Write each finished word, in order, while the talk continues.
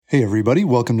Hey everybody,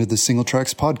 welcome to the Single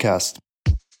Tracks Podcast.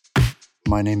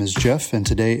 My name is Jeff, and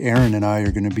today Aaron and I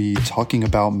are going to be talking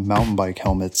about mountain bike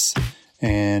helmets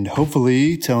and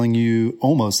hopefully telling you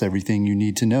almost everything you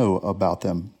need to know about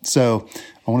them. So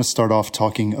I want to start off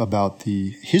talking about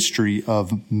the history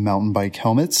of mountain bike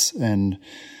helmets. And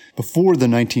before the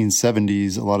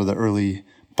 1970s, a lot of the early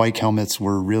bike helmets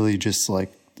were really just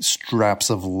like straps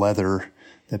of leather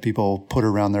that people put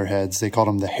around their heads. They called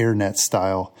them the hairnet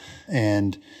style.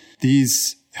 And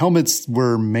these helmets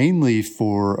were mainly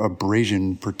for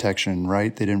abrasion protection,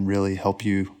 right? They didn't really help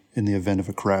you in the event of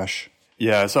a crash.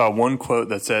 Yeah, I saw one quote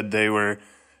that said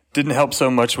didn't help so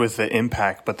much with the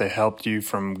impact, but they helped you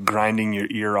from grinding your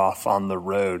ear off on the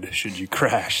road should you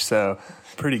crash. So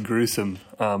pretty gruesome.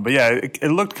 But yeah,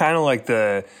 it looked kind of like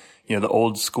the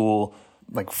old school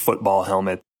like football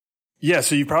helmet. Yeah,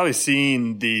 so you've probably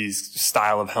seen these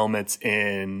style of helmets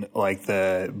in like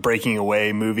the Breaking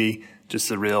Away movie,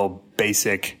 just a real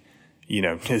basic,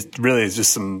 it really is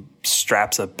just some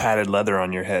straps of padded leather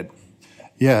on your head.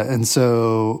 Yeah, and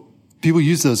so people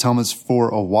used those helmets for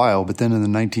a while, but then in the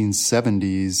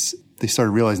 1970s, they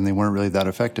started realizing they weren't really that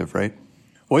effective, right?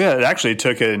 Well, yeah, it actually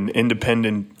took an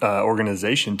independent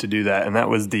organization to do that, and that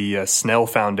was the Snell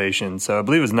Foundation. So I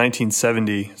believe it was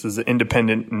 1970. This is an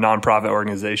independent nonprofit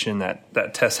organization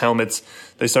that tests helmets.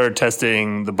 They started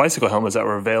testing the bicycle helmets that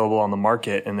were available on the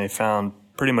market, and they found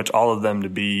pretty much all of them to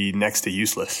be next to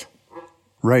useless.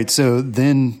 Right. So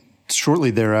then shortly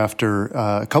thereafter,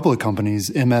 a couple of companies,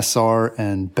 MSR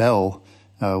and Bell,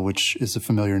 which is a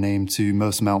familiar name to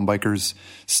most mountain bikers,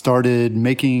 started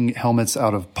making helmets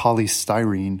out of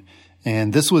polystyrene.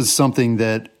 And this was something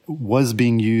that was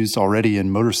being used already in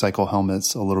motorcycle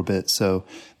helmets a little bit. So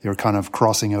they were kind of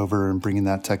crossing over and bringing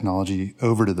that technology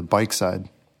over to the bike side.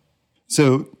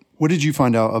 So what did you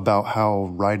find out about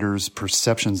how riders'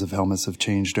 perceptions of helmets have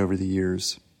changed over the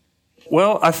years?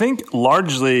 Well, I think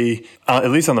largely,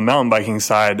 at least on the mountain biking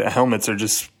side, helmets are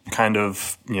just kind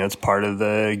of, it's part of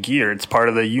the gear. It's part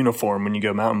of the uniform when you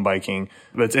go mountain biking.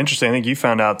 But it's interesting. I think you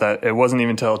found out that it wasn't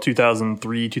even until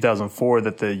 2003, 2004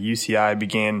 that the UCI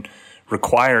began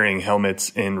requiring helmets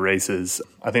in races.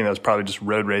 I think that was probably just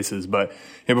road races. But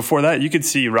before that, you could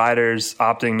see riders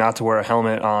opting not to wear a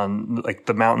helmet on like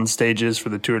the mountain stages for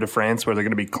the Tour de France where they're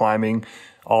going to be climbing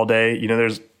all day.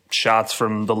 There's shots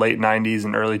from the late 90s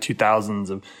and early 2000s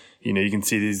of, you can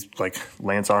see these like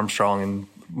Lance Armstrong and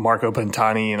Marco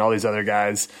Pantani and all these other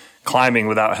guys climbing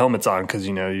without helmets on because,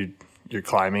 you're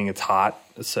climbing, it's hot.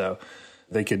 So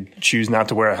they could choose not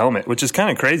to wear a helmet, which is kind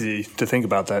of crazy to think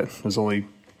about that. It was only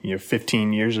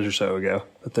 15 years or so ago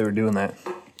that they were doing that.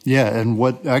 Yeah, and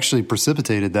what actually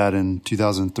precipitated that in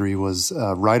 2003 was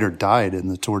a rider died in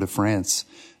the Tour de France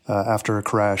after a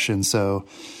crash. And so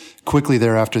quickly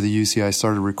thereafter, the UCI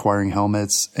started requiring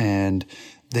helmets, and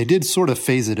they did sort of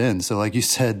phase it in. So like you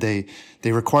said, they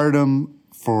required them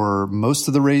for most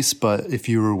of the race, but if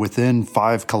you were within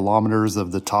 5 kilometers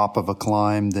of the top of a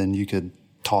climb, then you could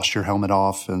toss your helmet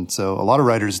off. And so a lot of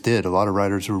riders did. A lot of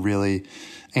riders were really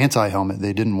anti-helmet.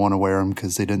 They didn't want to wear them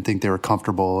because they didn't think they were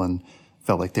comfortable and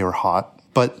felt like they were hot.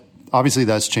 But obviously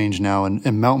that's changed now, and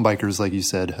mountain bikers, like you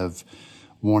said, have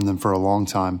worn them for a long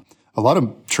time. A lot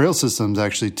of trail systems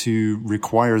actually to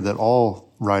require that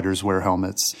all riders wear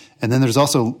helmets. And then there's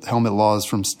also helmet laws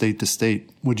from state to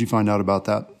state. What did you find out about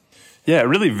that? Yeah, it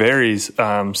really varies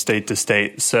state to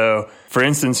state. So, for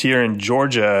instance, here in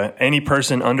Georgia, any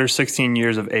person under 16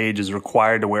 years of age is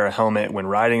required to wear a helmet when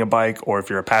riding a bike or if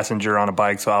you're a passenger on a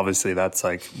bike. So obviously that's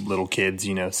like little kids,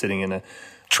 sitting in a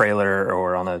trailer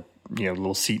or on a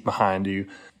little seat behind you.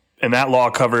 And that law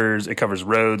covers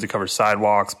roads, it covers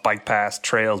sidewalks, bike paths,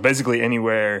 trails, basically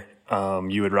anywhere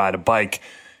you would ride a bike.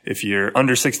 If you're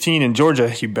under 16 in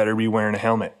Georgia, you better be wearing a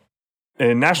helmet.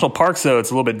 In national parks, though,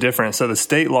 it's a little bit different. So the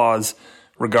state laws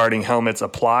regarding helmets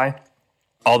apply.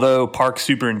 Although park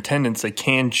superintendents, they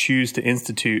can choose to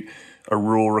institute a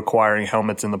rule requiring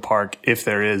helmets in the park if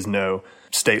there is no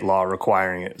state law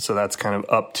requiring it. So that's kind of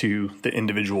up to the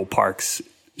individual parks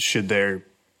should their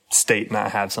state not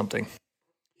have something.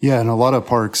 Yeah, and a lot of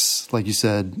parks, like you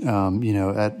said,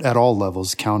 at all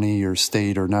levels, county or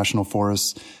state or national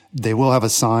forests, they will have a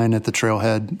sign at the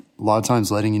trailhead, a lot of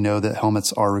times letting you know that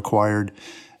helmets are required.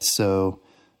 So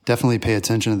definitely pay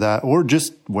attention to that, or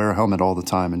just wear a helmet all the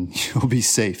time and you'll be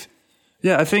safe.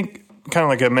 Yeah, I think kind of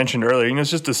like I mentioned earlier,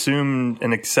 it's just assumed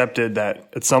and accepted that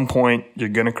at some point you're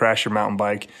going to crash your mountain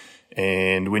bike.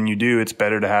 And when you do, it's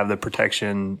better to have the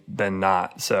protection than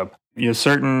not. So,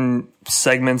 certain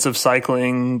segments of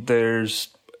cycling, there's,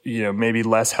 maybe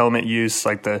less helmet use,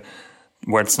 like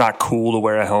where it's not cool to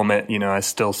wear a helmet. I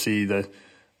still see the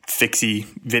fixie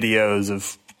videos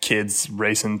of kids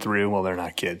racing through, well, they're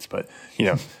not kids, but, you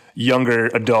know, younger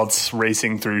adults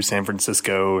racing through San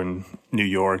Francisco and New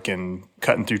York and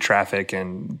cutting through traffic,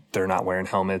 and they're not wearing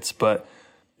helmets. But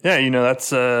yeah, you know, that's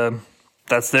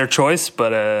their choice.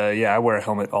 But yeah, I wear a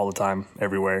helmet all the time,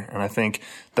 everywhere. And I think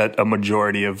that a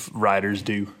majority of riders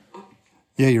do.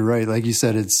 Yeah, you're right. Like you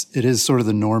said, it is sort of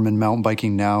the norm in mountain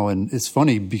biking now. And it's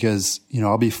funny because, you know,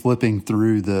 I'll be flipping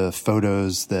through the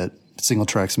photos that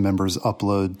Singletracks members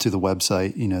upload to the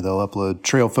website. You know, they'll upload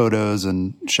trail photos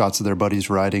and shots of their buddies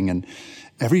riding. And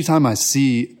every time I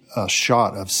see a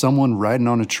shot of someone riding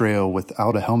on a trail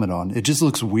without a helmet on, it just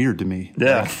looks weird to me.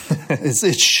 Yeah.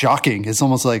 It's shocking. It's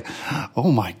almost like,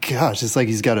 oh my gosh, it's like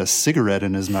he's got a cigarette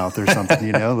in his mouth or something,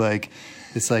 you know, like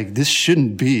it's like this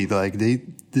shouldn't be like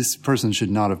this person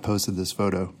should not have posted this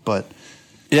photo. But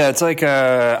yeah, it's like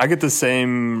I get the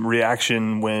same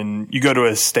reaction when you go to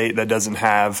a state that doesn't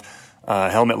have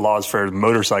helmet laws for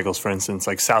motorcycles, for instance.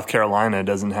 Like South Carolina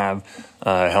doesn't have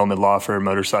helmet law for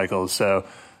motorcycles. So,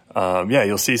 yeah,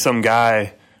 you'll see some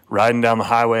guy riding down the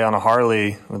highway on a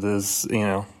Harley with his, you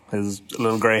know, his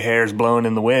little gray hairs blowing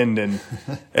in the wind. And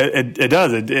it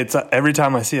does. It's every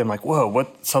time I see it, I'm like, whoa,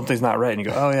 something's not right. And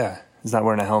you go, oh, yeah, he's not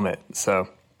wearing a helmet. So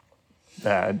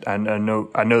I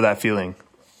know that feeling.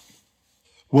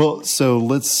 Well, so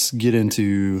let's get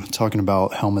into talking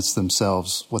about helmets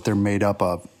themselves, what they're made up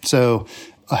of. So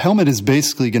a helmet is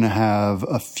basically going to have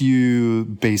a few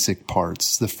basic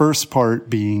parts. The first part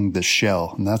being the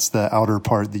shell, and that's the outer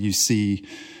part that you see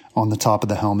on the top of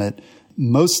the helmet.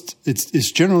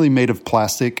 It's generally made of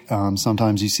plastic.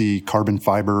 Sometimes you see carbon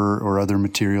fiber or other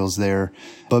materials there.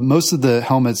 But most of the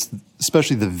helmets,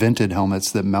 especially the vented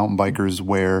helmets that mountain bikers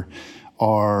wear,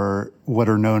 are what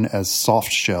are known as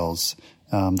soft shells.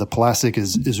 The plastic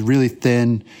is really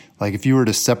thin. Like if you were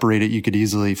to separate it, you could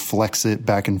easily flex it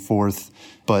back and forth,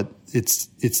 but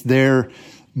it's there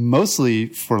mostly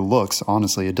for looks.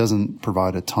 Honestly, it doesn't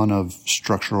provide a ton of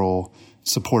structural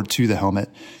support to the helmet.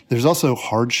 There's also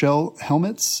hard shell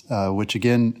helmets, which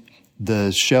again,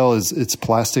 the shell it's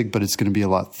plastic, but it's going to be a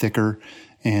lot thicker.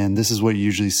 And this is what you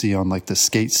usually see on like the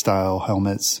skate style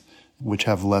helmets, which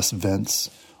have less vents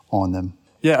on them.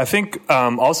 Yeah, I think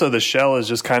also the shell is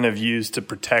just kind of used to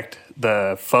protect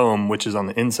the foam, which is on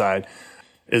the inside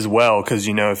as well. Because,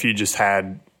 you know, if you just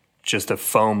had just a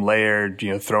foam layer,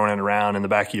 you know, throwing it around in the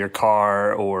back of your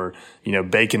car or, you know,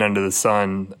 baking under the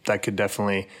sun, that could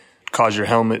definitely cause your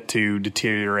helmet to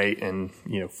deteriorate and,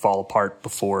 you know, fall apart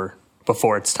before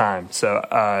it's time. So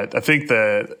I think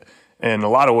in a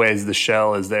lot of ways, the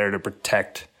shell is there to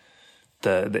protect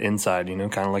the inside, you know,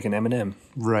 kind of like an M&M.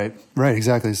 Right,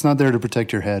 exactly. It's not there to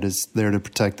protect your head. It's there to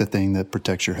protect the thing that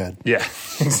protects your head. Yeah.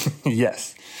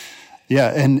 Yes.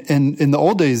 Yeah, and in the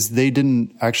old days, they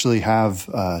didn't actually have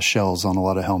shells on a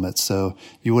lot of helmets. So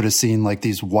you would have seen like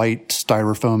these white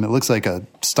styrofoam. It looks like a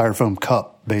styrofoam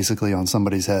cup basically on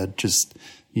somebody's head, just,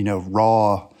 you know,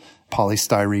 raw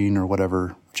polystyrene or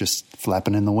whatever, just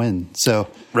flapping in the wind. So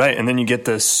right, and then you get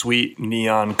the sweet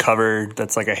neon cover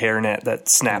that's like a hairnet that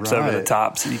snaps over the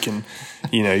top, so you can,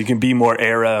 you know, you can be more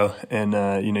aero and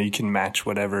you know, you can match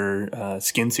whatever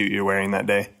skin suit you're wearing that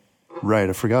day. Right,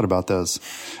 I forgot about those.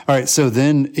 All right, so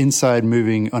then inside,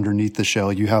 moving underneath the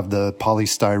shell, you have the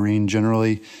polystyrene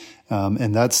generally,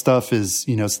 and that stuff is,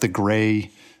 you know, it's the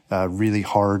gray, really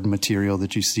hard material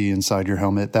that you see inside your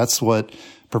helmet. That's what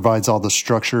provides all the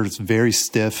structure. It's very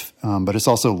stiff, but it's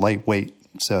also lightweight.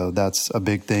 So that's a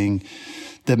big thing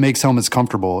that makes helmets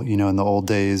comfortable. You know, in the old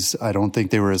days, I don't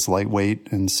think they were as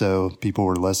lightweight, and so people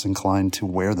were less inclined to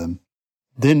wear them.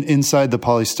 Then inside the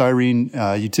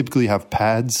polystyrene, you typically have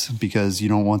pads because you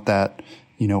don't want that,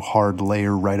 you know, hard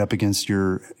layer right up against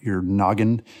your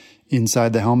noggin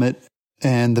inside the helmet.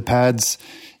 And the pads,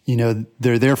 you know,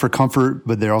 they're there for comfort,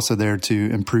 but they're also there to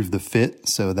improve the fit.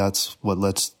 So that's what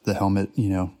lets the helmet, you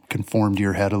know, conform to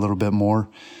your head a little bit more.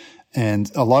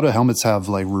 And a lot of helmets have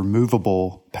like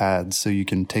removable pads, so you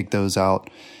can take those out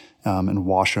and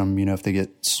wash them, you know, if they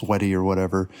get sweaty or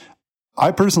whatever.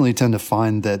 I personally tend to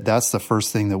find that that's the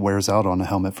first thing that wears out on a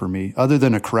helmet for me. Other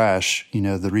than a crash, you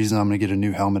know, the reason I'm going to get a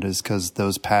new helmet is because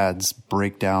those pads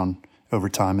break down over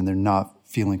time and they're not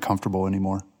feeling comfortable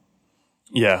anymore.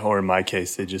 Yeah, or in my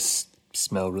case, they just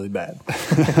smell really bad.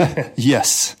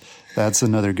 Yes, that's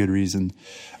another good reason.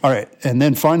 All right, and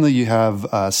then finally you have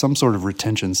some sort of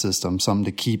retention system, something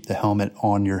to keep the helmet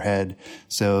on your head.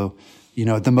 So, you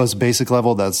know, at the most basic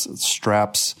level, that's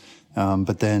straps.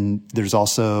 But then there's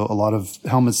also a lot of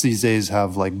helmets these days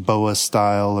have like BOA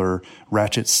style or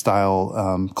ratchet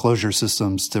style closure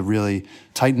systems to really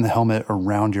tighten the helmet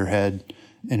around your head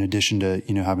in addition to,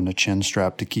 you know, having a chin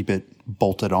strap to keep it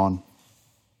bolted on.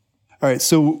 All right.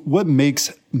 So what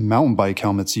makes mountain bike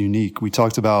helmet's unique. We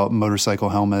talked about motorcycle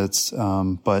helmets,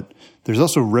 but there's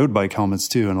also road bike helmets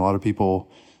too. And a lot of people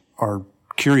are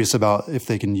curious about if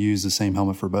they can use the same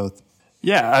helmet for both.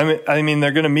 Yeah, I mean,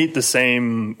 they're going to meet the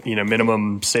same,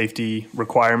 minimum safety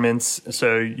requirements.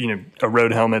 So, a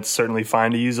road helmet's certainly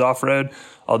fine to use off-road,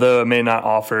 although it may not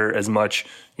offer as much,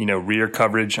 rear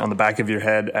coverage on the back of your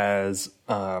head as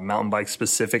mountain bike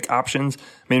specific options.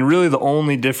 I mean, really the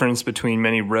only difference between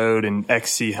many road and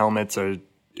XC helmets are,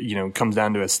 comes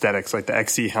down to aesthetics. Like the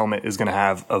XC helmet is going to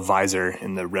have a visor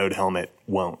and the road helmet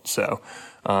won't. So,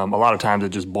 a lot of times it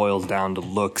just boils down to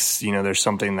looks. There's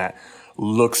something that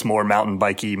looks more mountain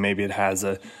bikey. Maybe it has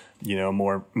a,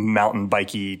 more mountain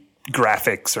bikey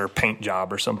graphics or paint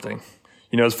job or something.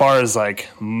 As far as like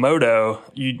moto,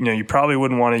 you probably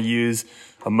wouldn't want to use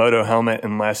a moto helmet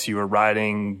unless you were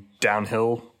riding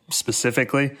downhill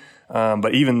specifically.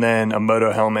 But even then, a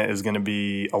moto helmet is going to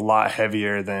be a lot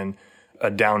heavier than a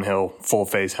downhill full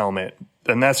face helmet.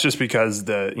 And that's just because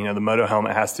the moto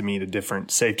helmet has to meet a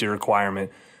different safety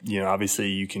requirement.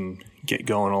 Obviously you can get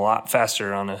going a lot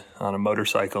faster on a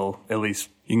motorcycle. At least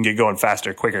you can get going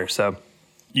faster, quicker. So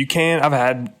I've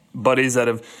had buddies that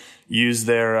have used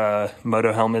their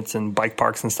moto helmets in bike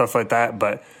parks and stuff like that,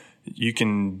 but you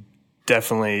can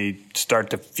definitely start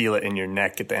to feel it in your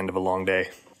neck at the end of a long day.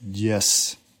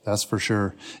 Yes, that's for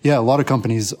sure. Yeah, a lot of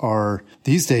companies are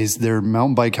these days, their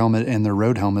mountain bike helmet and their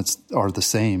road helmets are the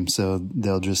same. So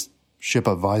they'll just ship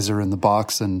a visor in the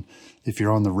box, and if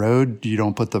you're on the road, you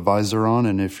don't put the visor on,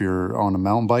 and if you're on a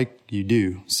mountain bike, you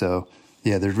do. So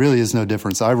yeah, there really is no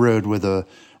difference. I rode with a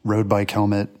road bike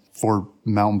helmet for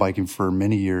mountain biking for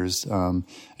many years. I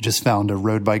just found a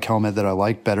road bike helmet that I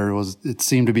liked better. It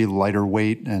seemed to be lighter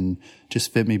weight and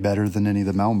just fit me better than any of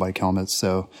the mountain bike helmets.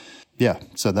 So yeah,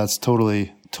 so that's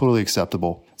totally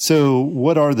acceptable. So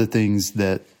what are the things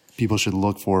that people should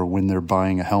look for when they're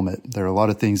buying a helmet? There are a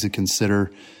lot of things to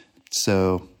consider.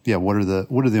 So yeah, what are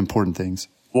the important things?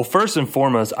 Well, first and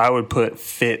foremost, I would put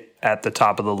fit at the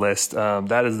top of the list.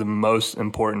 That is the most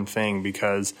important thing,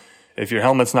 because if your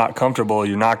helmet's not comfortable,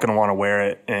 you're not going to want to wear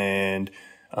it. And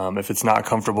if it's not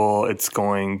comfortable, it's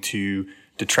going to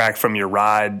detract from your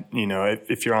ride.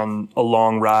 If you're on a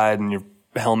long ride and your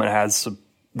helmet has some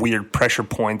weird pressure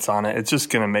points on it, it's just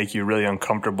going to make you really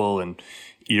uncomfortable and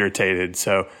irritated.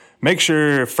 So make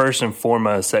sure first and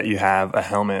foremost that you have a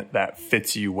helmet that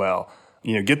fits you well.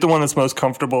 Get the one that's most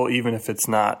comfortable, even if it's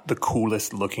not the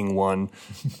coolest looking one,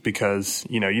 because,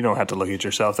 you don't have to look at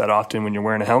yourself that often when you're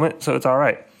wearing a helmet. So it's all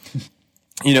right.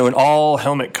 And all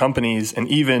helmet companies and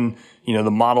even, the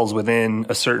models within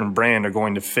a certain brand are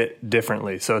going to fit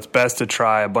differently. So it's best to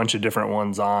try a bunch of different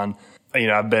ones on.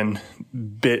 I've been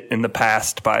bit in the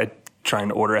past by trying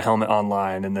to order a helmet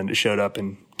online, and then it showed up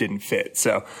and didn't fit.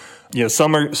 So,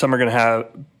 some are going to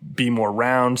be more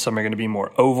round. Some are going to be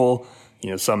more oval.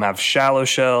 Some have shallow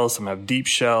shells, some have deep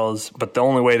shells, but the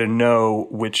only way to know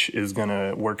which is going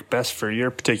to work best for your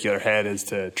particular head is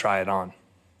to try it on.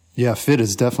 Yeah, fit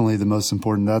is definitely the most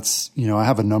important. That's, I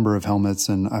have a number of helmets,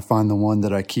 and I find the one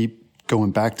that I keep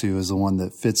going back to is the one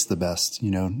that fits the best.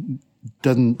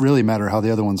 Doesn't really matter how the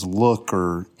other ones look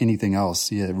or anything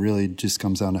else. Yeah, it really just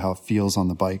comes down to how it feels on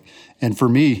the bike. And for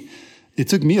me, it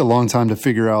took me a long time to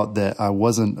figure out that I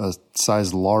wasn't a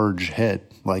size large head.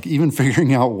 Like even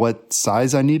figuring out what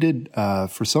size I needed,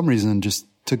 for some reason just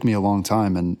took me a long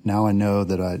time. And now I know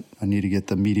that I need to get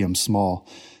the medium small.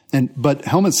 But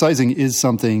helmet sizing is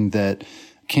something that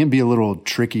can be a little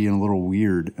tricky and a little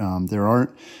weird.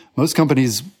 Most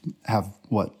companies have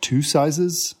two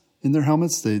sizes in their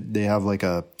helmets. They have like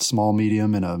a small,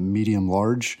 medium and a medium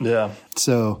large. Yeah.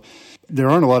 So there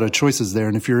aren't a lot of choices there.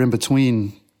 And if you're in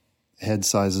between head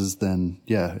sizes, then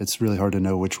yeah, it's really hard to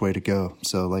know which way to go.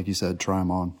 So like you said, try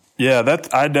them on. Yeah,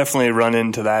 I definitely run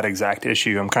into that exact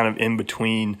issue. I'm kind of in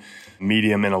between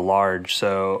medium and a large.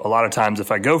 So a lot of times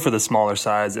if I go for the smaller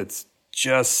size, it's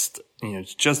just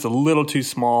a little too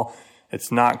small.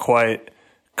 It's not quite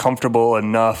comfortable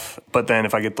enough. But then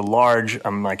if I get the large,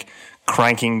 I'm like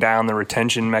cranking down the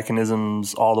retention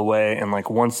mechanisms all the way. And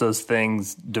like once those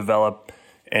things develop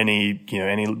any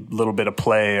little bit of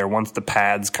play, or once the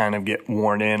pads kind of get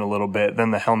worn in a little bit,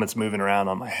 then the helmet's moving around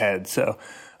on my head. So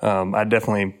I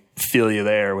definitely feel you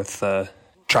there with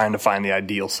trying to find the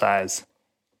ideal size.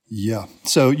 Yeah.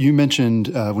 So you mentioned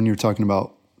when you were talking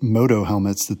about moto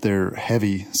helmets that they're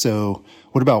heavy. So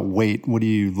what about weight? What are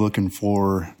you looking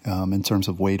for in terms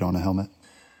of weight on a helmet?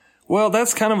 Well,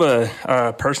 that's kind of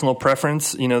a personal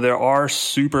preference. There are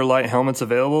super light helmets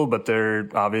available, but they're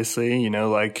obviously,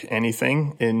 like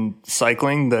anything in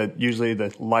cycling, that usually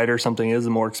the lighter something is, the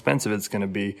more expensive it's going to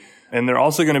be. And they're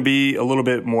also going to be a little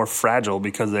bit more fragile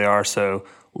because they are so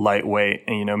lightweight.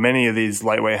 And, many of these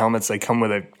lightweight helmets, they come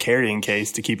with a carrying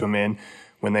case to keep them in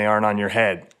when they aren't on your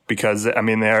head because,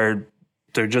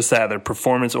 they're just that. They're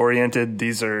performance oriented.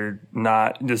 This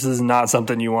is not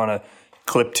something you want to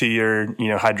clip to your,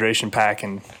 hydration pack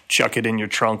and chuck it in your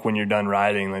trunk when you're done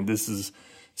riding. Like this is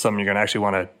something you're going to actually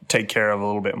want to take care of a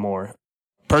little bit more.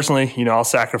 Personally, I'll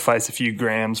sacrifice a few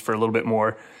grams for a little bit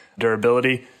more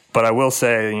durability, but I will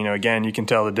say, again, you can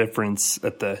tell the difference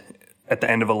at the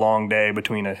end of a long day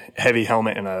between a heavy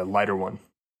helmet and a lighter one.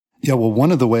 Yeah, well,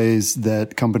 one of the ways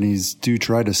that companies do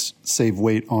try to save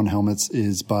weight on helmets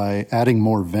is by adding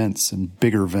more vents and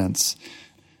bigger vents.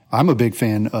 I'm a big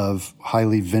fan of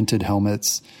highly vented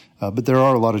helmets, but there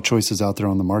are a lot of choices out there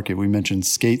on the market. We mentioned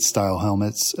skate-style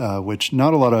helmets, which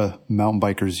not a lot of mountain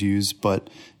bikers use, but,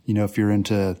 if you're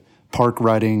into park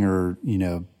riding or,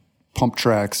 pump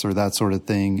tracks or that sort of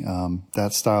thing,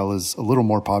 that style is a little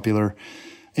more popular.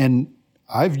 And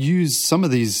I've used some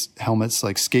of these helmets,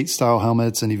 like skate style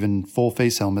helmets and even full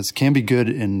face helmets, can be good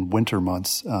in winter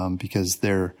months because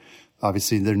they're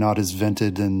not as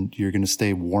vented and you're going to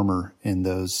stay warmer in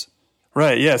those.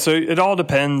 Right. Yeah. So it all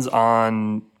depends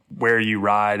on where you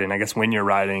ride and I guess when you're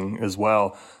riding as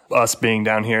well. Us being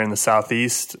down here in the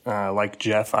Southeast, like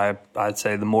Jeff, I'd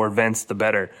say the more vents, the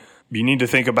better. You need to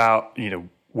think about,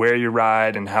 where you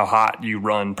ride and how hot you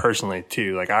run personally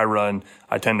too. Like I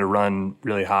tend to run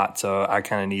really hot, so I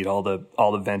kind of need all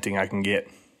the venting I can get.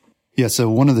 Yeah. So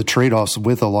one of the trade-offs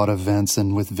with a lot of vents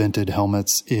and with vented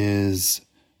helmets is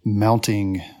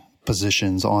mounting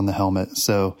positions on the helmet.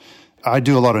 So I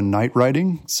do a lot of night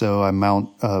riding. So I mount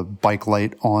a bike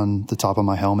light on the top of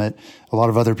my helmet. A lot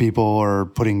of other people are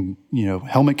putting,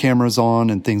 helmet cameras on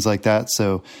and things like that.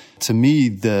 So to me,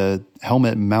 the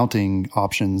helmet mounting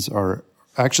options are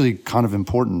actually kind of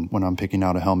important when I'm picking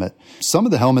out a helmet. Some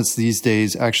of the helmets these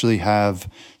days actually have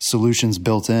solutions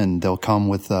built in. They'll come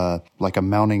with like a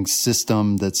mounting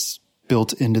system that's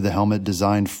built into the helmet,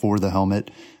 designed for the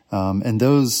helmet. And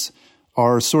those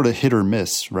are sort of hit or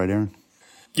miss, right, Aaron?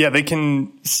 Yeah,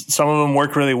 some of them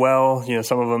work really well.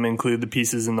 Some of them include the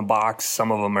pieces in the box.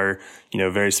 Some of them are,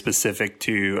 very specific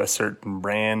to a certain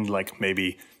brand, like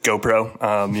maybe GoPro.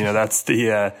 That's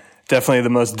definitely the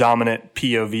most dominant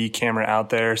POV camera out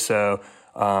there. So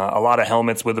a lot of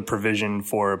helmets with a provision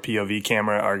for a POV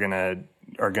camera are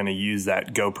gonna use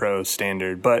that GoPro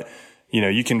standard. But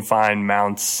you can find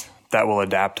mounts that will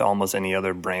adapt to almost any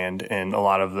other brand, and a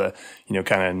lot of the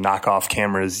kind of knockoff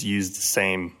cameras use the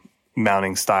same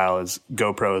mounting style as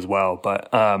GoPro as well.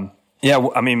 But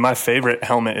my favorite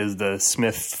helmet is the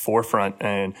Smith Forefront,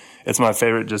 and it's my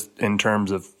favorite just in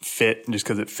terms of fit, just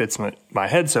because it fits my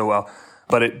head so well.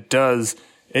 But it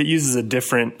uses a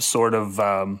different sort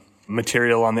of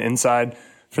material on the inside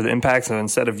for the impact. So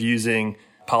instead of using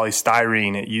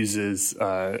polystyrene, it uses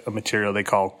a material they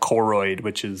call Koroyd,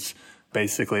 which is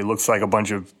basically looks like a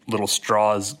bunch of little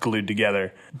straws glued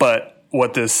together. But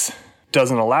what this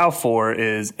doesn't allow for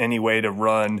is any way to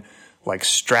run like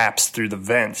straps through the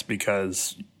vents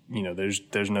because,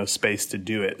 there's no space to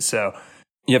do it. So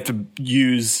you have to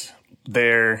use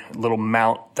their little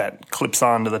mount that clips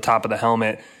onto the top of the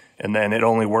helmet, and then it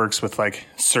only works with like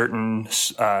certain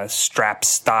strap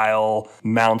style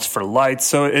mounts for lights.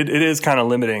 So it is kind of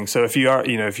limiting. So if you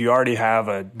already have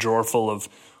a drawer full of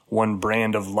one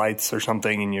brand of lights or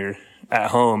something and you're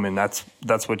at home and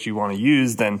that's what you want to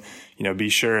use, then be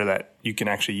sure that you can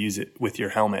actually use it with your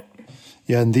helmet.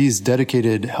 Yeah, and these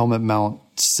dedicated helmet mount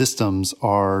systems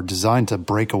are designed to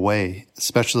break away,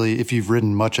 especially if you've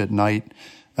ridden much at night.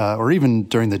 Or even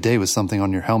during the day with something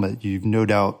on your helmet. You've no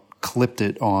doubt clipped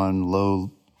it on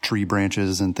low tree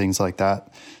branches and things like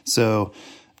that. So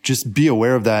just be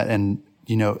aware of that. And,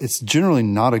 it's generally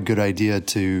not a good idea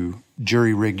to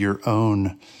jury rig your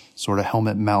own sort of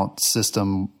helmet mount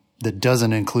system that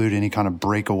doesn't include any kind of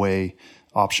breakaway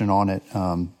option on it.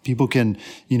 People can,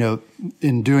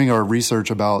 in doing our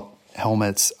research about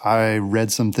helmets, I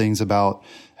read some things about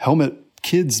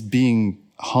kids being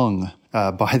hung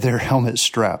by their helmet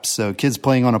straps. So kids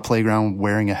playing on a playground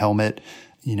wearing a helmet,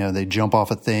 they jump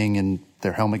off a thing and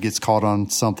their helmet gets caught on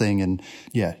something. And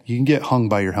yeah, you can get hung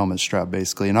by your helmet strap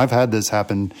basically. And I've had this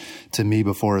happen to me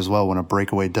before as well when a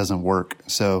breakaway doesn't work.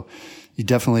 So you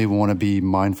definitely want to be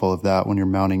mindful of that when you're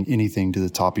mounting anything to the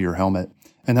top of your helmet.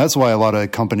 And that's why a lot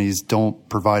of companies don't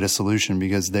provide a solution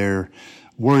because they're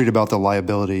worried about the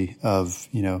liability of,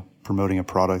 promoting a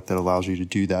product that allows you to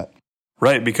do that.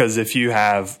 Right. Because if you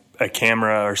have a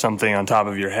camera or something on top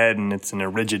of your head and it's in a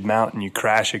rigid mount and you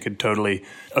crash, it could totally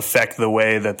affect the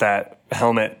way that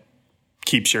helmet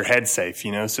keeps your head safe,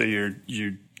 So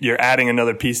you're you're adding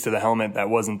another piece to the helmet that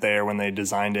wasn't there when they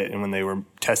designed it and when they were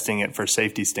testing it for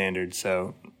safety standards.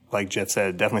 So like Jeff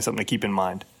said, definitely something to keep in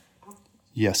mind.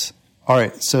 Yes. All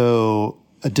right. So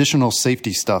additional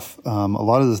safety stuff. A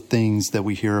lot of the things that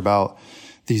we hear about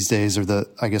these days are the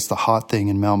hot thing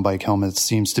in mountain bike helmets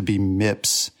seems to be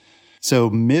MIPS. So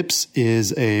MIPS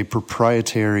is a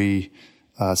proprietary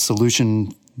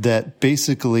solution that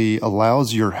basically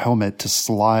allows your helmet to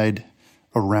slide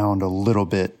around a little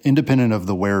bit, independent of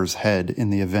the wearer's head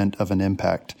in the event of an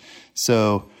impact.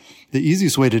 So the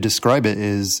easiest way to describe it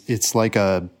is it's like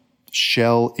a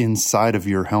shell inside of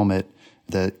your helmet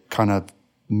that kind of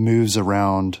moves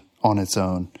around on its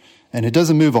own. And it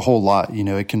doesn't move a whole lot.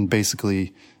 It can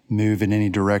basically move in any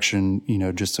direction,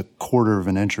 just a quarter of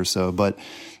an inch or so. But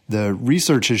the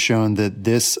research has shown that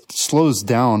this slows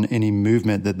down any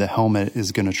movement that the helmet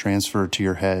is going to transfer to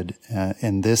your head.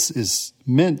 And this is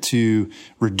meant to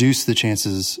reduce the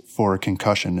chances for a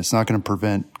concussion. It's not going to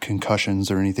prevent concussions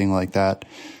or anything like that.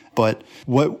 But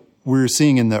what we're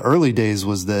seeing in the early days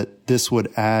was that this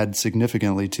would add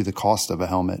significantly to the cost of a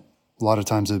helmet. A lot of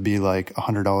times it would be like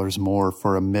 $100 more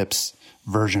for a MIPS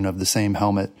version of the same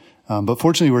helmet. But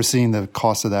fortunately, we're seeing the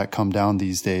cost of that come down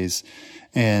these days.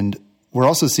 And we're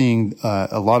also seeing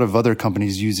a lot of other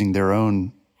companies using their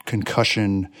own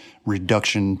concussion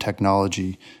reduction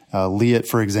technology. Leatt,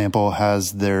 for example,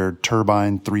 has their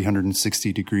turbine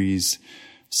 360 degrees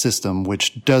system,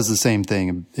 which does the same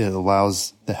thing. It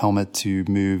allows the helmet to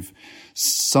move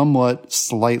somewhat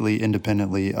slightly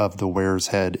independently of the wearer's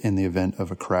head in the event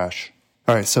of a crash.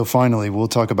 All right, so finally, we'll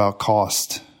talk about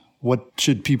cost. What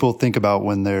should people think about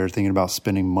when they're thinking about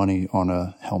spending money on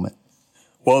a helmet?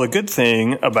 Well, the good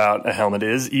thing about a helmet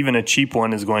is even a cheap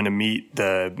one is going to meet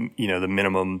the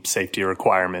minimum safety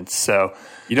requirements. So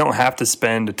you don't have to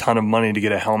spend a ton of money to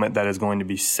get a helmet that is going to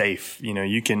be safe.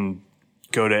 You can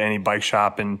go to any bike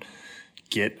shop and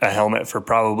get a helmet for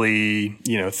probably,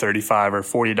 $35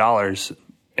 or $40.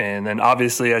 And then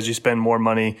obviously as you spend more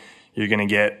money, you're going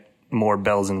to get more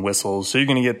bells and whistles. So you're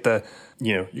going to get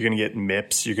you're going to get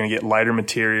MIPS, you're going to get lighter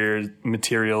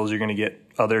materials, you're going to get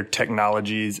other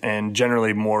technologies, and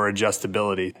generally more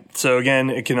adjustability. So again,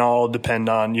 it can all depend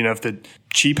on, if the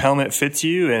cheap helmet fits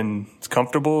you and it's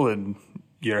comfortable and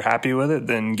you're happy with it,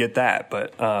 then get that.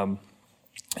 But, I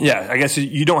guess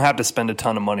you don't have to spend a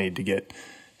ton of money to get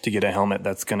a helmet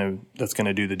that's going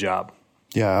to do the job.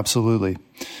 Yeah, absolutely.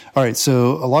 All right.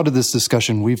 So a lot of this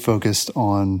discussion, we've focused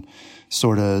on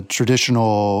sort of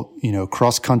traditional,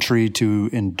 cross country to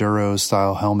enduro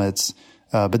style helmets.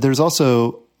 But there's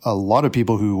also a lot of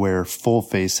people who wear full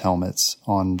face helmets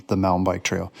on the mountain bike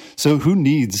trail. So who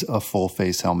needs a full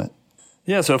face helmet?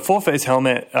 Yeah, so a full face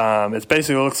helmet, it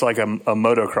basically looks like a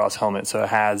motocross helmet. So it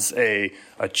has a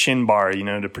chin bar,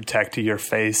 to protect your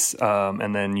face,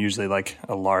 and then usually like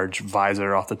a large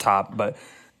visor off the top. But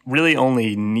really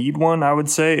only need one, I would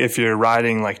say, if you're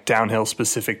riding like downhill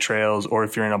specific trails or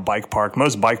if you're in a bike park.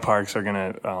 Most bike parks are going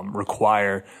to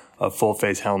require a full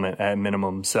face helmet at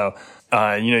minimum. So,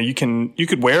 you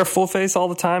could wear a full face all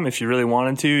the time if you really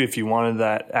wanted to, if you wanted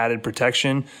that added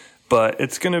protection, but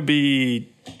it's going to be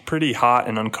pretty hot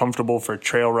and uncomfortable for a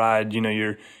trail ride.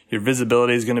 Your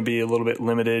visibility is going to be a little bit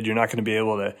limited. You're not going to be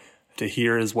able to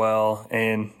hear as well.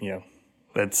 And,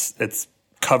 it's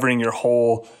covering your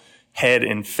whole head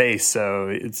and face. So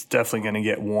it's definitely going to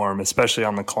get warm, especially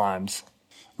on the climbs.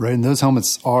 Right. And those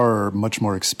helmets are much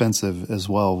more expensive as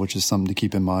well, which is something to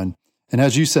keep in mind. And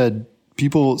as you said,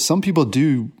 some people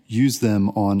do use them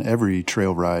on every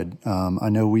trail ride. I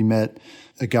know we met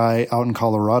a guy out in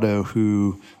Colorado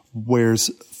who wears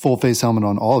full face helmet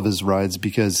on all of his rides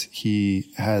because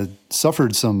he had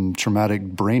suffered some traumatic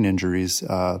brain injuries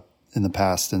in the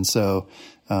past. And so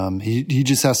he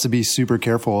just has to be super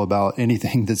careful about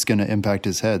anything that's going to impact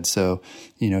his head. So,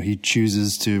 he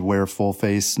chooses to wear full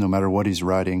face no matter what he's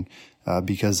riding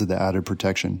because of the added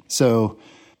protection. So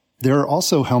there are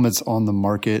also helmets on the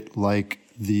market like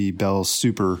the Bell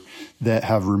Super that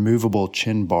have removable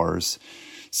chin bars.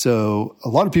 So a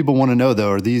lot of people want to know, though,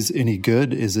 are these any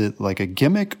good? Is it like a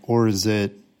gimmick or is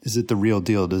it the real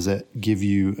deal? Does it give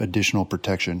you additional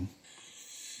protection?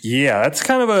 Yeah, that's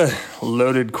kind of a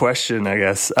loaded question, I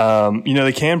guess.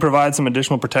 They can provide some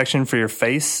additional protection for your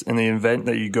face in the event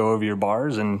that you go over your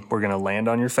bars and we're going to land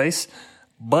on your face.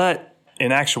 But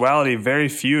in actuality, very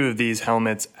few of these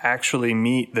helmets actually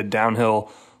meet the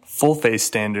downhill full face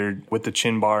standard with the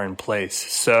chin bar in place.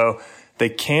 So they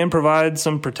can provide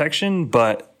some protection,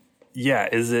 but yeah,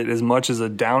 is it as much as a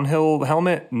downhill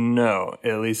helmet? No,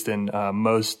 at least in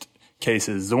most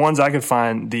cases. The ones I could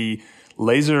find, the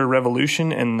Laser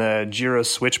Revolution and the Giro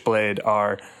Switchblade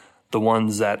are the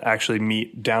ones that actually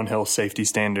meet downhill safety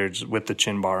standards with the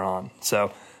chin bar on.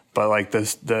 So, but like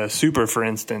the Super, for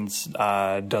instance,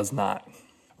 does not.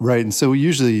 Right. And so we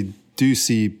usually do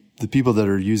see the people that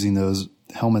are using those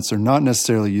helmets are not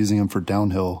necessarily using them for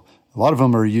downhill. A lot of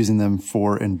them are using them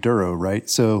for enduro, right?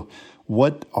 So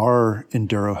what are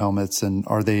enduro helmets, and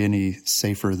are they any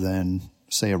safer than,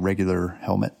 say, a regular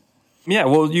helmet? Yeah,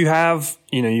 well, you have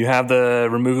the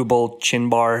removable chin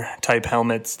bar type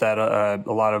helmets that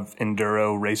a lot of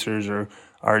enduro racers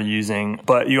are using,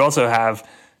 but you also have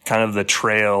kind of the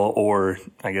trail, or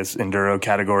I guess enduro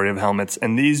category of helmets,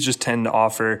 and these just tend to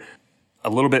offer a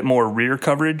little bit more rear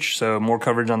coverage, so more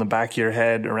coverage on the back of your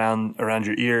head, around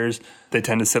your ears. They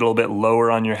tend to sit a little bit lower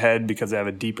on your head because they have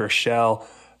a deeper shell.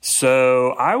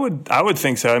 So I would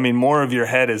think so. I mean, more of your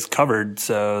head is covered,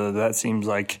 so that seems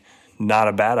like not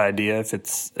a bad idea if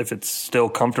it's still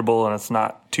comfortable and it's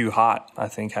not too hot. I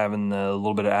think having a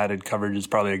little bit of added coverage is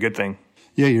probably a good thing.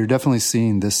 Yeah, you're definitely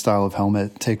seeing this style of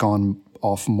helmet take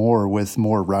off more with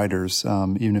more riders,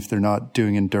 even if they're not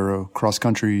doing enduro,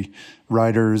 cross-country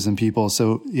riders and people.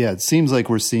 So, yeah, it seems like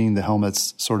we're seeing the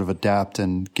helmets sort of adapt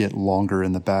and get longer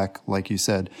in the back, like you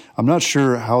said. I'm not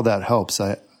sure how that helps.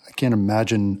 I can't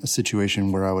imagine a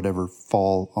situation where I would ever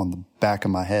fall on the back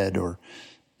of my head or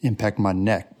impact my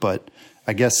neck, but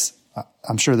I guess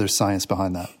I'm sure there's science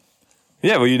behind that.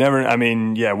 Yeah,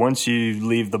 well, once you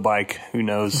leave the bike, who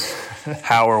knows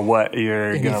how or what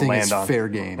you're going to land on. Fair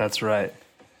game. That's right.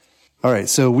 All right,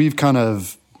 so we've kind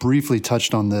of briefly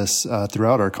touched on this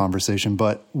throughout our conversation,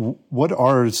 but what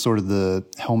are sort of the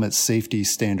helmet safety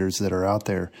standards that are out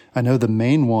there? I know the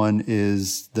main one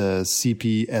is the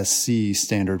CPSC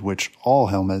standard, which all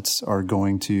helmets are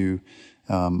going to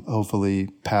hopefully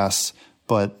pass,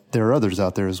 but there are others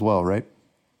out there as well, right?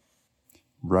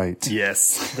 Right.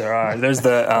 Yes, there are. There's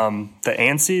the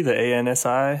ANSI, the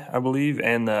ANSI, I believe,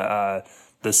 and the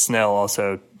Snell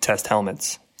also test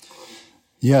helmets.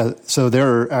 Yeah, so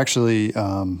there are actually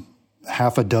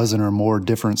half a dozen or more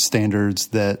different standards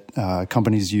that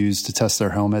companies use to test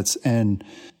their helmets, and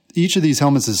each of these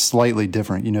helmets is slightly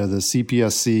different. You know, the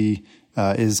CPSC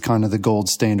is kind of the gold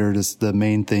standard. It's the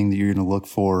main thing that you're going to look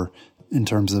for in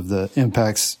terms of the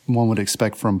impacts one would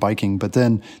expect from biking. But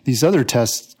then these other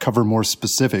tests cover more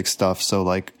specific stuff. So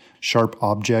like sharp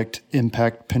object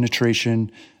impact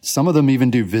penetration. Some of them even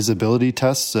do visibility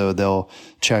tests. So they'll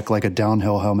check like a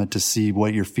downhill helmet to see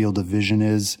what your field of vision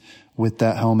is with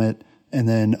that helmet. And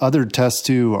then other tests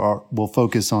too will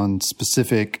focus on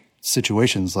specific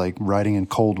situations like riding in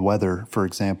cold weather, for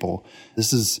example.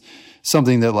 This is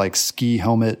something that like ski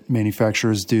helmet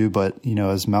manufacturers do, but you know,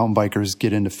 as mountain bikers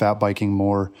get into fat biking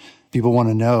more, people want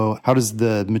to know, how does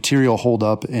the material hold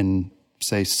up in,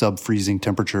 say, sub-freezing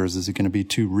temperatures? Is it going to be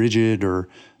too rigid or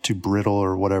too brittle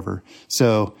or whatever?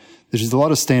 So there's just a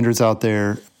lot of standards out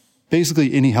there.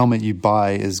 Basically, any helmet you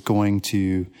buy is going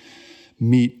to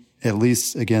meet at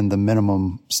least, again, the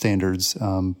minimum standards.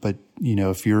 But you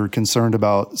know, if you're concerned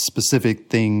about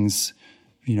specific things,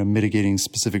 you know, mitigating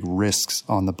specific risks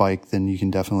on the bike, then you can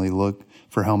definitely look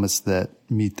for helmets that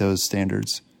meet those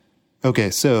standards. Okay,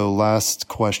 so last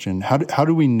question. How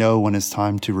do we know when it's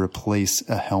time to replace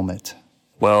a helmet?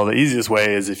 Well, the easiest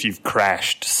way is if you've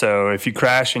crashed. So if you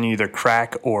crash and you either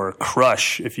crack or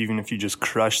crush, even if you just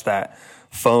crush that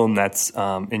foam that's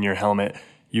in your helmet,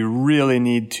 you really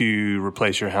need to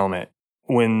replace your helmet.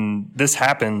 When this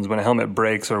happens, when a helmet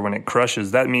breaks or when it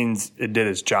crushes, that means it did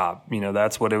its job. You know,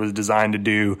 that's what it was designed to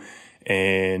do,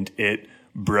 and it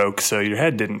broke, so your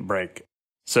head didn't break.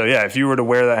 So yeah, if you were to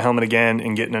wear that helmet again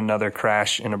and get in another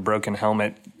crash in a broken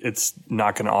helmet, it's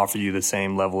not going to offer you the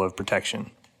same level of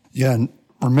protection. Yeah, and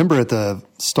remember at the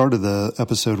start of the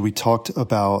episode, we talked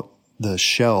about the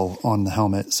shell on the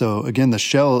helmet. So again, the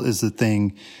shell is the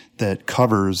thing that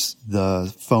covers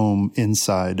the foam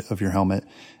inside of your helmet.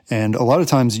 And a lot of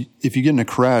times, if you get in a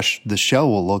crash, the shell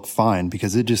will look fine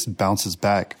because it just bounces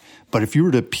back. But if you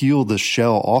were to peel the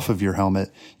shell off of your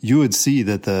helmet, you would see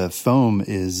that the foam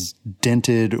is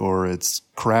dented or it's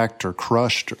cracked or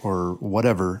crushed or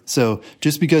whatever. So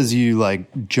just because you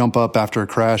like jump up after a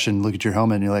crash and look at your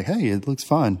helmet and you're like, hey, it looks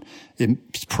fine,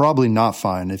 it's probably not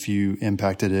fine if you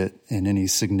impacted it in any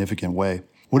significant way.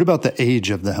 What about the age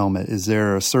of the helmet? Is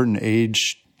there a certain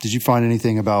age? Did you find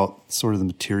anything about sort of the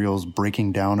materials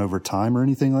breaking down over time or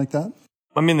anything like that?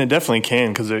 I mean, they definitely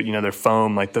can because they're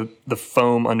foam. Like the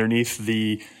foam underneath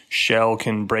the shell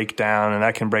can break down, and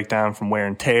that can break down from wear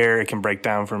and tear. It can break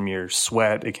down from your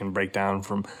sweat. It can break down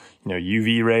from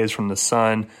UV rays from the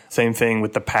sun. Same thing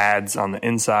with the pads on the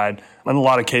inside. In a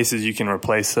lot of cases, you can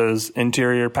replace those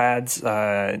interior pads,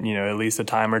 at least a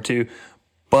time or two.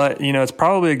 But, it's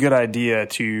probably a good idea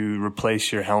to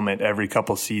replace your helmet every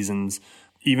couple seasons,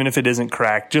 even if it isn't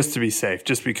cracked, just to be safe,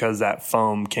 just because that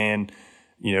foam can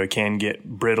get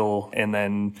brittle and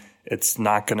then it's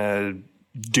not going to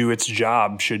do its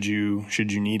job should you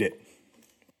need it.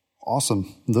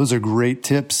 Awesome. Those are great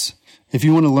tips. If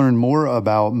you want to learn more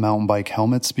about mountain bike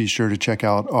helmets, be sure to check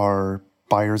out our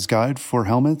buyer's guide for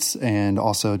helmets and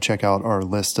also check out our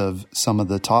list of some of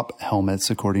the top helmets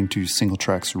according to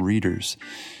Singletrack's readers.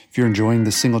 If you're enjoying the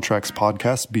Singletracks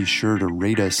podcast, be sure to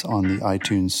rate us on the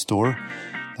iTunes store.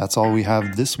 That's all we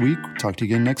have this week. Talk to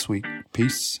you again next week.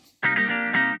 Peace.